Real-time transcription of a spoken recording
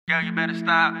Girl, you better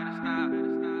stop.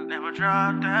 Never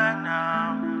drop that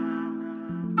now.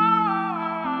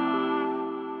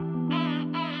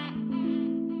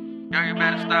 Girl, you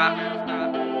better stop.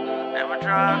 Never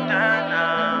drop that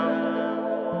now.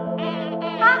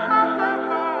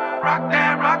 Rock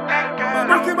that, girl.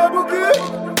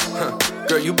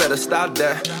 Girl, you better stop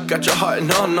that. Got your heart,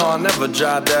 no, I'll never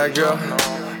drop that, girl.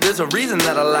 There's a reason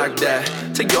that I like that.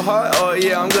 Take your heart, oh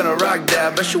yeah, I'm gonna rock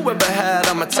that. Best you ever had,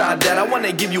 I'ma top that. I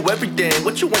wanna give you everything,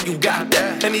 what you want, you got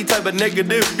that. Any type of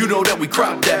negative, you know that we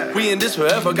crop that. We in this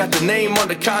forever, got the name on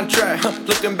the contract.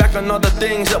 Looking back on all the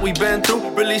things that we been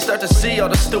through, really start to see all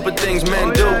the stupid things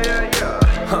men do.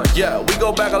 Yeah, we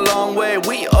go back a long way.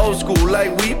 We old school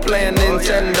like we playing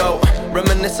Nintendo.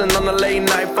 Reminiscing on the late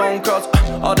night phone calls.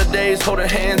 All the days holding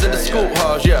hands in the school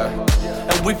halls, yeah.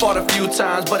 And we fought a few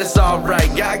times, but it's alright.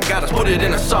 God got us, put it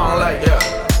in a song like, yeah.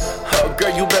 Oh,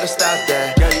 girl, you better stop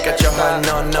that. Got your heart,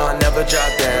 no, I never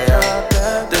drop that,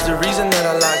 yeah. There's a reason that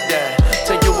I like that.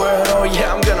 Take your word, oh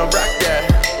yeah, I'm gonna rock that.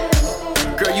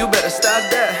 Girl, you better stop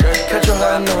that. Got your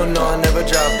heart, no, I never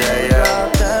drop that, yeah.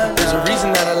 There's a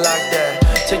reason that I like that.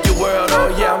 Take your word, oh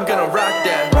yeah, I'm gonna rock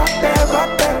that. Rock that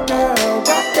girl,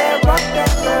 rock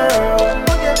that girl.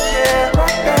 Oh yeah, yeah,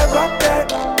 rock that girl. Rock that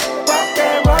girl.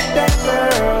 Rock that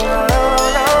girl. No,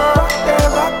 rock that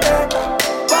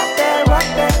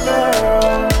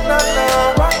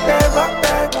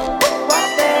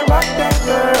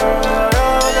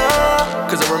girl.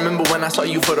 Cause I remember when I saw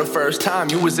you for the first time.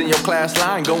 You was in your class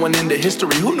line going into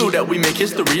history. Who knew that we make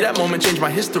history? That moment changed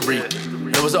my history.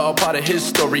 It was all part of his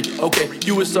story. Okay,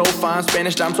 you was so fine,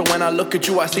 Spanish dime. So when I look at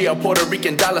you, I see a Puerto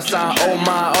Rican dollar sign. Oh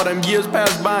my, all them years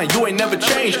passed by and you ain't never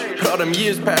changed. All them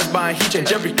years passed by and he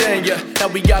changed everything, yeah. Now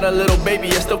we got a little baby,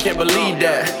 I still can't believe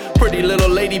that. Pretty little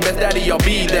lady, best daddy, I'll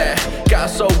be that. God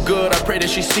so good, I pray that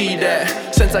she see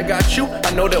that. Since I got you,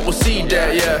 I know that we'll see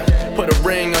that, yeah. Put a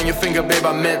ring on your finger, babe,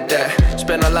 I meant that.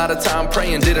 Spent a lot of time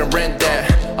praying, didn't rent that.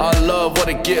 Our love, what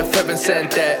a gift, heaven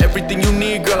sent that. Everything you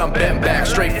need, girl, I'm bent back,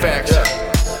 straight facts.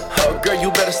 Oh, girl, you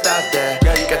better stop that.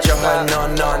 Got your heart, no, I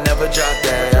never drop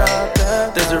that, yeah.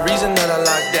 There's a reason that I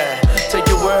like that. Take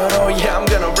your word, oh yeah, I'm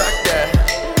gonna rock that.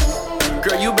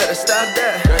 Girl, you better stop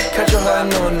that. Got your heart,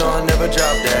 no, I never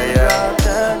drop that,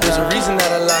 yeah. There's a reason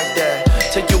that I like that.